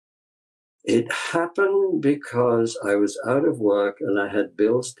It happened because I was out of work and I had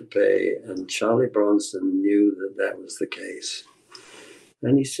bills to pay, and Charlie Bronson knew that that was the case.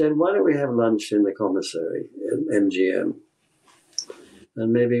 And he said, why don't we have lunch in the commissary at MGM?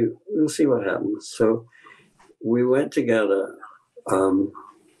 And maybe we'll see what happens. So we went together, and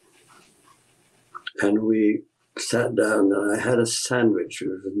we sat down, and I had a sandwich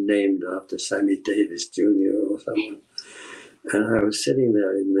which was named after Sammy Davis Jr. or someone. And I was sitting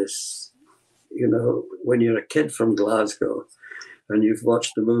there in this, when you're a kid from Glasgow and you've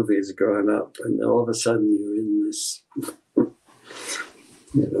watched the movies growing up, and all of a sudden you're in this,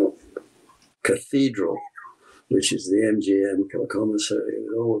 cathedral, which is the MGM commissary,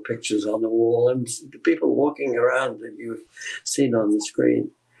 with all the pictures on the wall and the people walking around that you've seen on the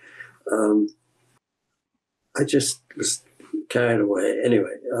screen. I just was carried away.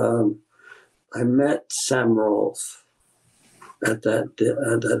 Anyway, I met Sam Rolfe at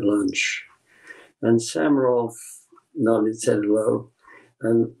that lunch, and Sam Rolfe nodded, said hello,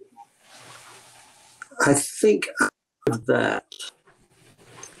 and I think of that.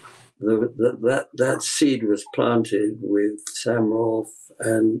 That seed was planted with Sam Rolfe,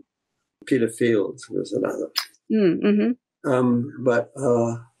 and Peter Fields was another. But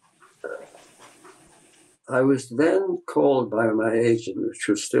I was then called by my agent, which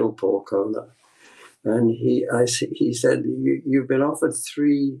was still Paul Kohner, and he said, you've been offered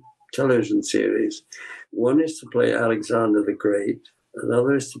 3 television series. One is to play Alexander the Great.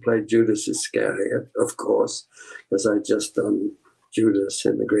 Another is to play Judas Iscariot, of course, because I'd just done Judas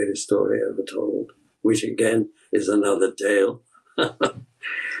in The Greatest Story Ever Told, which again is another tale.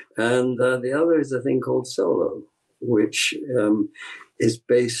 And the other is a thing called Solo, which is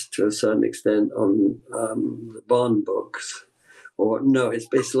based to a certain extent on the Bond books. Or no, it's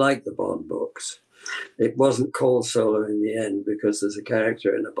based like the Bond books. It wasn't called Solo in the end because there's a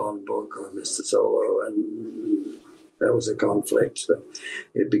character in a Bond book called Mr. Solo, and there was a conflict, so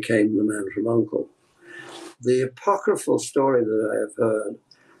it became The Man from U.N.C.L.E. The apocryphal story that I have heard,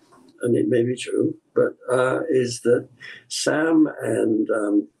 and it may be true, but is that Sam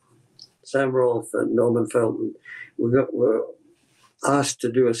Rolfe and Norman Felton were asked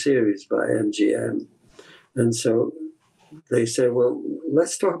to do a series by MGM. And so they said, well,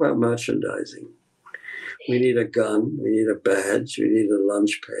 let's talk about merchandising. We need a gun, we need a badge, we need a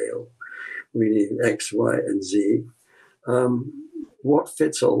lunch pail, we need X, Y, and Z. What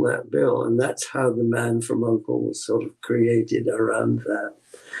fits all that bill? And that's how The Man from U.N.C.L.E. was sort of created around that,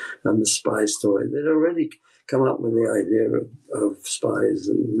 and the spy story. They'd already come up with the idea of spies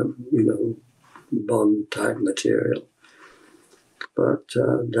and, Bond-type material. But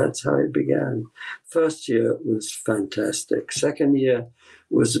that's how it began. First year was fantastic. Second year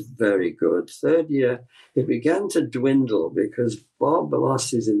was very good. Third year, it began to dwindle because Bob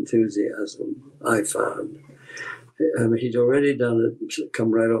lost his enthusiasm, I found. He'd already done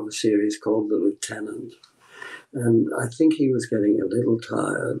come right off a series called The Lieutenant. And I think he was getting a little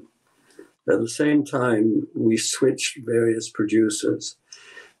tired. At the same time, we switched various producers.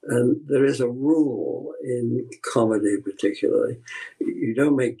 And there is a rule in comedy particularly. You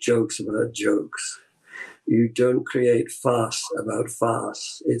don't make jokes about jokes. You don't create farce about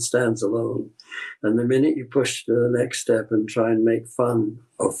farce. It stands alone. And the minute you push to the next step and try and make fun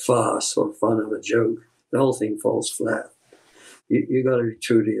of farce or fun of a joke, the whole thing falls flat. You got to be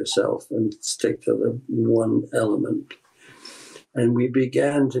true to yourself and stick to the one element. And we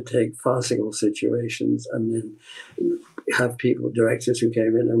began to take farcical situations and then have directors who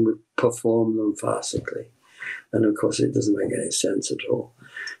came in and would perform them farcically. And of course, it doesn't make any sense at all.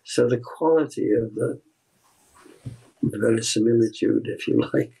 So the quality of the verisimilitude, if you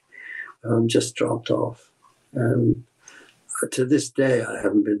like, just dropped off. And to this day, I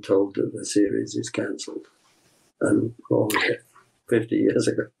haven't been told that the series is cancelled. And 50 years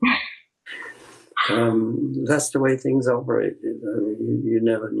ago. That's the way things operated. I mean, you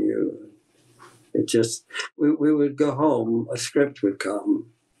never knew. It just, we would go home, a script would come,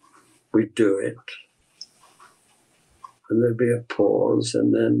 we'd do it, and there'd be a pause,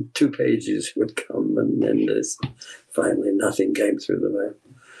 and then 2 pages would come, and then finally nothing came through the mail.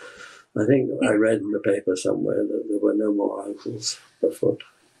 I think I read in the paper somewhere that there were no more uncles afoot.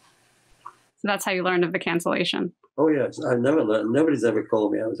 So that's how you learned of the cancellation? Oh, yes. I've never learned. Nobody's ever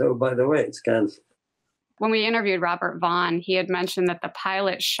called me. I was, oh, by the way, it's canceled. When we interviewed Robert Vaughn, he had mentioned that the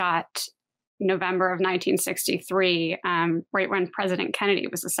pilot shot November of 1963, right when President Kennedy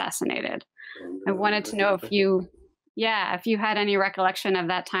was assassinated. I wanted to know if you had any recollection of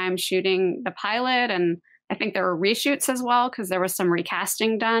that time shooting the pilot. And I think there were reshoots as well, because there was some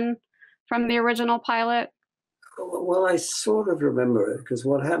recasting done from the original pilot. Well, I sort of remember it because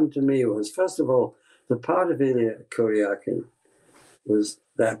what happened to me was, first of all, the part of Ilya Kuryakin was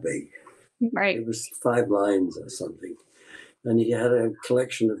that big. Right. It was 5 lines or something. And he had a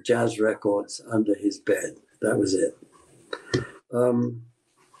collection of jazz records under his bed. That was it.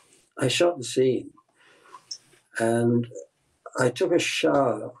 I shot the scene, and I took a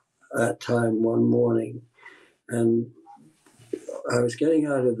shower at that time one morning, and I was getting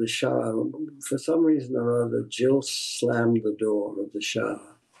out of the shower. For some reason or other, Jill slammed the door of the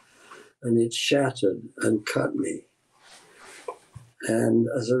shower, and it shattered and cut me. And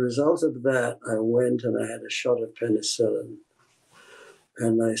as a result of that, I went and I had a shot of penicillin,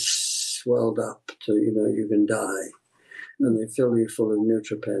 and I swelled up to, you can die. And they fill you full of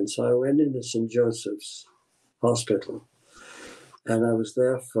Nutripen. So I went into St. Joseph's Hospital, and I was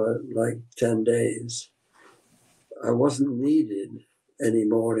there for like 10 days. I wasn't needed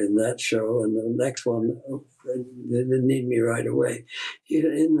anymore in that show, and the next one, they didn't need me right away.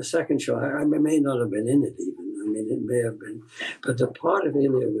 In the second show, I may not have been in it even. I mean, it may have been. But the part of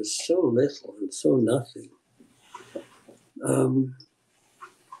Ilya was so little and so nothing.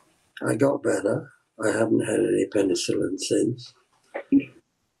 I got better. I haven't had any penicillin since.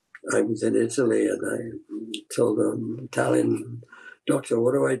 I was in Italy, and I told an Italian doctor,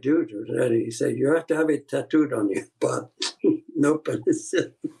 what do I do to it? And he said, you have to have it tattooed on your butt. No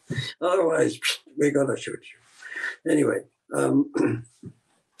penicillin. Otherwise, we're going to shoot you. Anyway,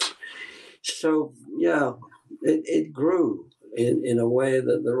 so, yeah, it grew in a way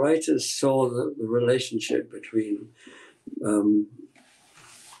that the writers saw the relationship between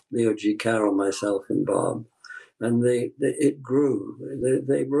Leo G. Carroll, myself, and Bob. And it grew.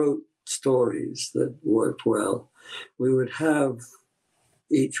 They wrote stories that worked well. We would have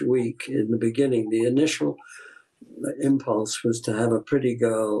each week in the beginning, the initial impulse was to have a pretty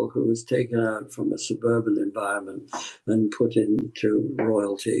girl who was taken out from a suburban environment and put into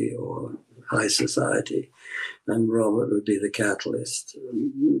royalty or high society. And Robert would be the catalyst.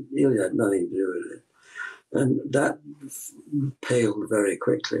 Ilya had nothing to do with it. And that paled very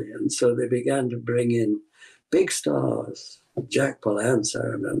quickly. And so they began to bring in big stars. Jack Palance, I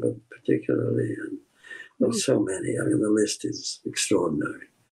remember particularly, and so many. I mean, the list is extraordinary.